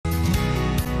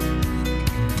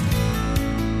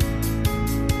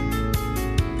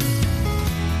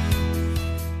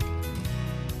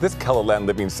This KELOLAND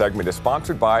Living segment is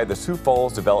sponsored by the Sioux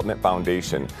Falls Development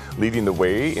Foundation, leading the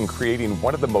way in creating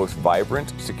one of the most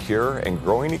vibrant, secure, and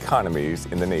growing economies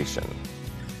in the nation.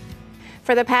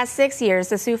 For the past 6 years,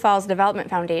 the Sioux Falls Development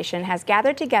Foundation has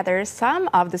gathered together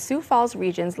some of the Sioux Falls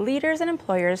region's leaders and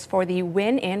employers for the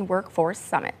Win in Workforce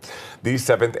Summit. The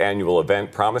 7th annual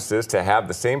event promises to have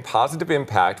the same positive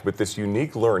impact with this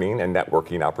unique learning and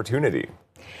networking opportunity.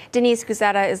 Denise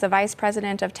Guzetta is the Vice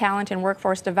President of Talent and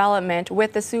Workforce Development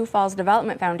with the Sioux Falls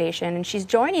Development Foundation, and she's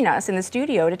joining us in the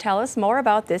studio to tell us more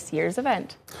about this year's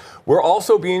event. We're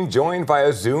also being joined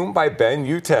via Zoom by Ben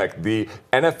Utecht, the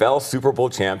NFL Super Bowl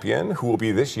champion, who will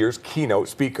be this year's keynote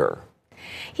speaker.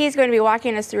 He's going to be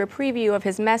walking us through a preview of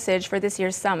his message for this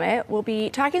year's summit. We'll be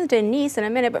talking to Denise in a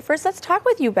minute, but first let's talk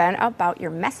with you, Ben, about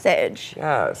your message.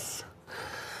 Yes.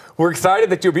 We're excited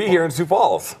that you'll be here in Sioux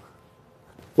Falls.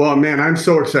 Well, man, I'm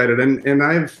so excited, and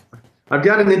I've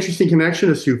got an interesting connection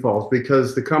to Sioux Falls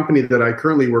because the company that I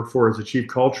currently work for as a Chief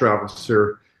Culture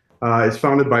Officer is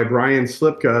founded by Brian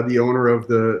Slipka, the owner of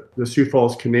the Sioux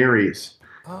Falls Canaries.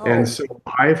 Oh. And so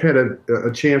I've had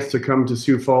a chance to come to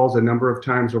Sioux Falls a number of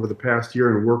times over the past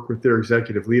year and work with their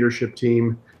executive leadership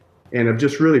team, and have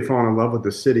just really fallen in love with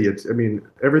the city. I mean,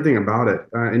 everything about it,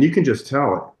 and you can just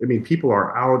tell it. I mean, people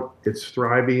are out; it's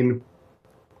thriving.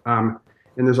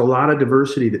 And there's a lot of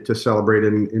diversity to celebrate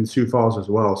in Sioux Falls as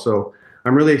well. So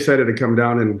I'm really excited to come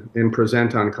down and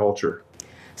present on culture.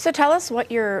 So tell us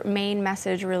what your main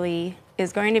message really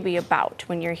is going to be about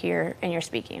when you're here and you're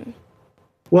speaking.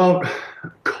 Well,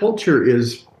 culture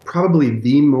is probably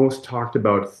the most talked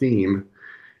about theme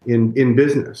in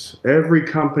business. Every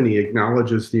company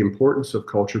acknowledges the importance of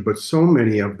culture, but so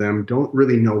many of them don't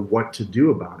really know what to do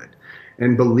about it.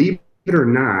 And believe it or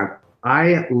not,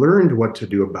 I learned what to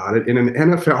do about it in an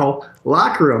NFL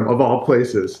locker room of all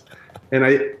places. And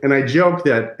I joke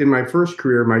that in my first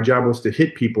career, my job was to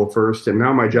hit people first, and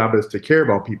now my job is to care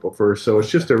about people first. So it's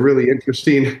just a really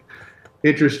interesting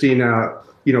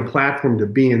platform to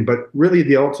be in. But really,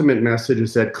 the ultimate message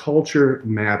is that culture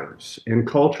matters, and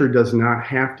culture does not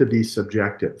have to be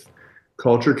subjective.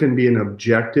 Culture can be an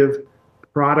objective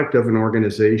product of an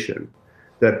organization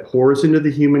that pours into the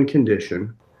human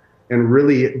condition and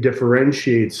really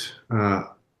differentiates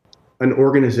an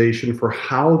organization for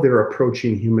how they're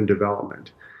approaching human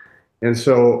development. And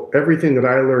so everything that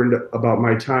I learned about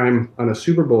my time on a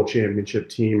Super Bowl championship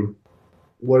team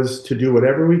was to do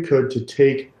whatever we could to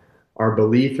take our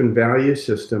belief and value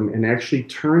system and actually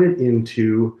turn it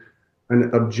into an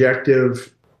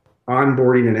objective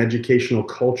onboarding and educational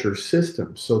culture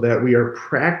system so that we are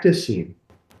practicing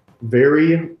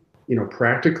very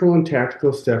practical and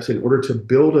tactical steps in order to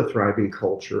build a thriving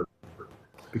culture,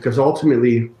 because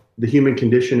ultimately the human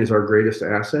condition is our greatest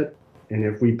asset. And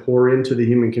if we pour into the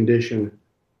human condition,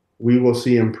 we will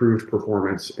see improved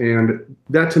performance. And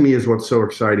that to me is what's so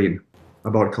exciting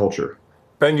about culture.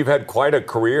 Ben, you've had quite a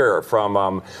career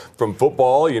from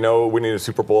football, winning a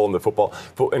Super Bowl in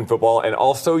football, and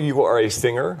also you are a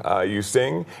singer. You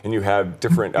sing, and you have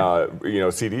different,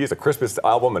 CDs, a Christmas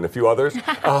album, and a few others,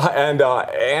 and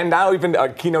now even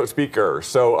a keynote speaker.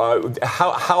 So,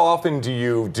 how often do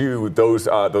you do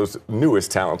those newest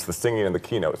talents, the singing and the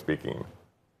keynote speaking?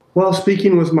 Well,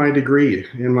 speaking was my degree,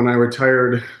 and when I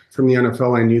retired from the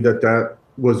NFL, I knew that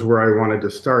was where I wanted to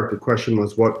start. The question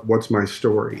was, what's my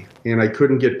story? And I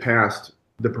couldn't get past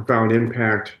the profound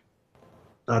impact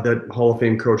that Hall of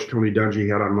Fame coach Tony Dungy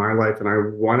had on my life, and I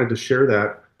wanted to share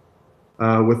that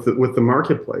with the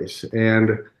marketplace.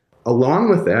 And along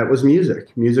with that was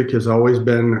music. Music has always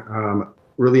been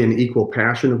really an equal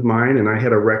passion of mine, and I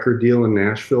had a record deal in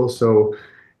Nashville, so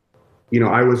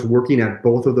I was working at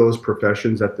both of those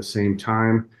professions at the same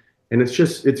time. And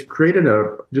it's created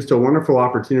just a wonderful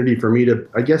opportunity for me to,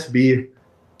 I guess, be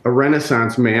a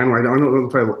Renaissance man. I don't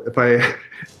know if I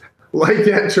like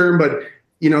that term, but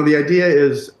the idea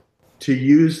is to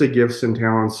use the gifts and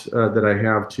talents that I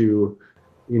have to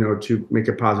make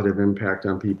a positive impact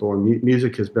on people. And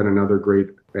music has been another great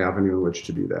avenue in which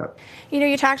to do that.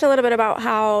 You talked a little bit about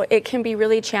how it can be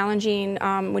really challenging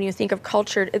when you think of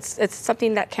culture. It's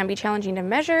something that can be challenging to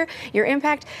measure your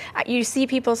impact. You see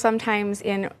people sometimes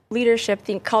in leadership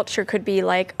think culture could be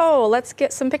like, oh, let's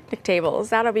get some picnic tables,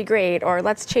 that'll be great, or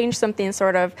let's change something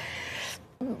sort of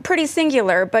pretty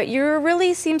singular, but you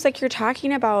really seems like you're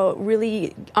talking about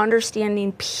really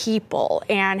understanding people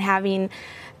and having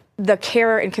the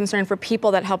care and concern for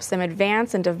people that helps them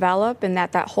advance and develop, and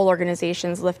that whole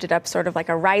organization's lifted up sort of like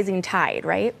a rising tide,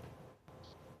 right?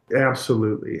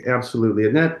 Absolutely,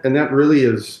 and that really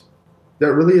is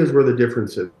where the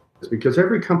difference is, because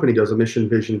every company does a mission,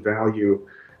 vision, value,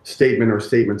 statement or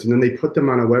statements, and then they put them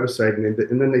on a website,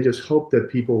 and then they just hope that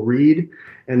people read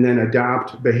and then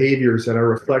adopt behaviors that are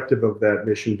reflective of that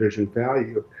mission, vision,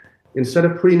 value, instead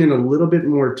of putting in a little bit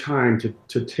more time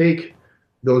to take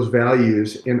those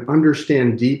values and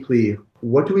understand deeply,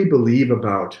 what do we believe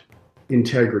about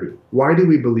integrity? Why do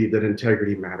we believe that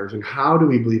integrity matters? And how do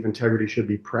we believe integrity should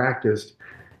be practiced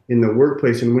in the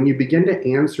workplace? And when you begin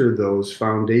to answer those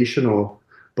foundational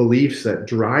beliefs that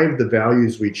drive the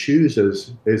values we choose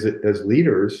as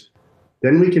leaders,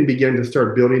 then we can begin to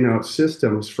start building out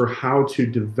systems for how to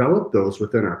develop those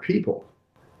within our people.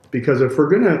 Because if we're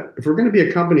gonna be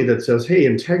a company that says, hey,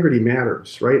 integrity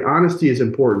matters, right? Honesty is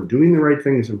important, doing the right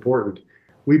thing is important,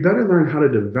 we better learn how to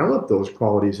develop those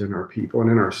qualities in our people and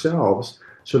in ourselves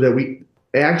so that we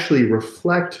actually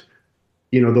reflect,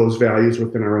 those values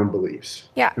within our own beliefs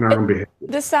and our own behavior.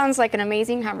 This sounds like an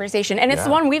amazing conversation, and it's the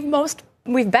one we've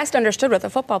best understood with a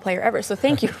football player ever, so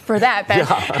thank you for that, Ben.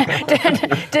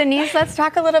 Denise, let's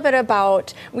talk a little bit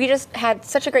about, we just had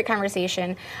such a great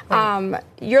conversation.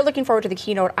 You're looking forward to the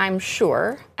keynote, I'm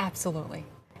sure. Absolutely.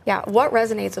 Yeah, what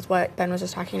resonates with what Ben was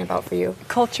just talking about for you?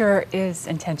 Culture is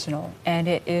intentional, and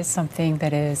it is something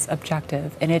that is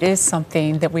objective, and it is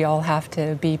something that we all have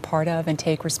to be part of and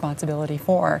take responsibility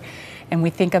for. And we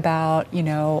think about,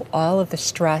 all of the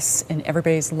stress in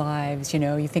everybody's lives.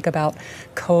 You think about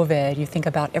COVID, you think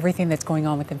about everything that's going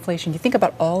on with inflation, you think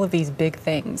about all of these big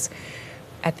things.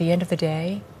 At the end of the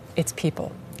day, it's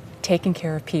people. Taking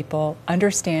care of people,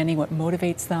 understanding what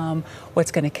motivates them,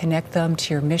 what's going to connect them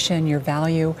to your mission, your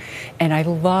value. And I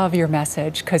love your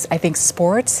message, because I think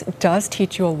sports does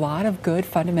teach you a lot of good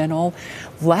fundamental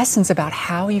lessons about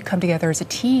how you come together as a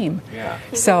team. Yeah.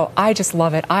 So I just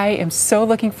love it. I am so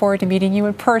looking forward to meeting you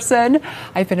in person.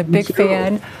 I've been a big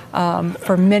fan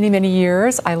for many, many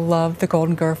years. I love the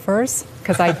Golden Gophers,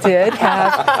 because I did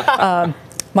have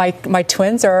my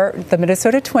twins are the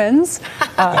Minnesota Twins,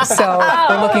 so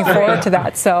we're looking forward to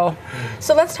that. So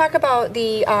let's talk about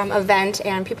the event,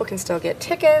 and people can still get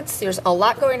tickets. There's a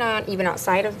lot going on even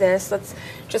outside of this. Let's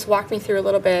just walk me through a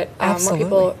little bit what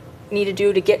people need to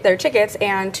do to get their tickets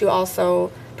and to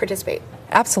also participate.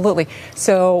 Absolutely.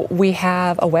 So we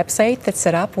have a website that's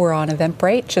set up. We're on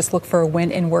Eventbrite. Just look for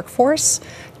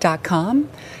wininworkforce.com.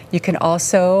 You can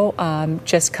also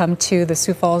just come to the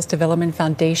Sioux Falls Development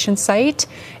Foundation site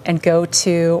and go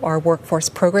to our workforce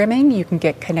programming. You can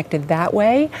get connected that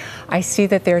way. I see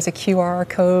that there's a QR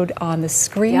code on the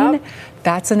screen. Yep.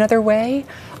 That's another way.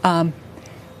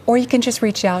 Or you can just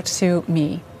reach out to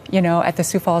me. At the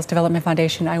Sioux Falls Development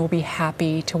Foundation. I will be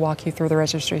happy to walk you through the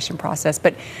registration process.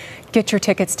 But get your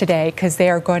tickets today, because they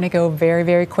are going to go very,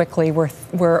 very quickly.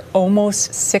 We're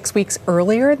almost 6 weeks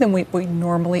earlier than we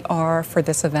normally are for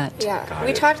this event. Yeah,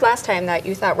 we talked last time that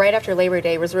you thought right after Labor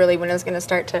Day was really when it was going to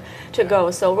start to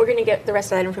go. So we're going to get the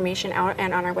rest of that information out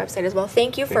and on our website as well.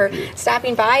 Thank you for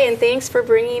stopping by, and thanks for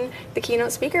bringing the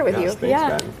keynote speaker with you.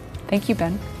 Thanks, Ben. Thank you,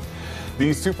 Ben.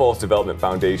 The Sioux Falls Development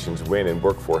Foundation's Win in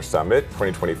Workforce Summit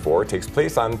 2024 takes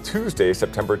place on Tuesday,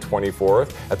 September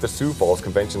 24th at the Sioux Falls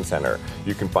Convention Center.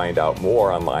 You can find out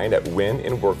more online at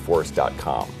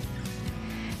wininworkforce.com.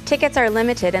 Tickets are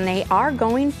limited and they are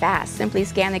going fast. Simply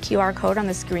scan the QR code on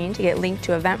the screen to get linked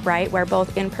to Eventbrite, where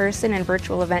both in-person and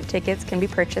virtual event tickets can be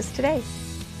purchased today.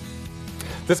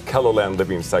 This KELOLAND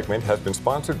Living segment has been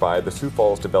sponsored by the Sioux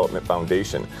Falls Development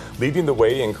Foundation, leading the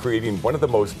way in creating one of the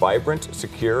most vibrant,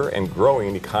 secure, and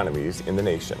growing economies in the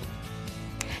nation.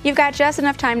 You've got just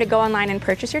enough time to go online and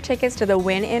purchase your tickets to the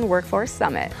Win in Workforce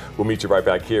Summit. We'll meet you right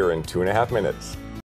back here in 2.5 minutes.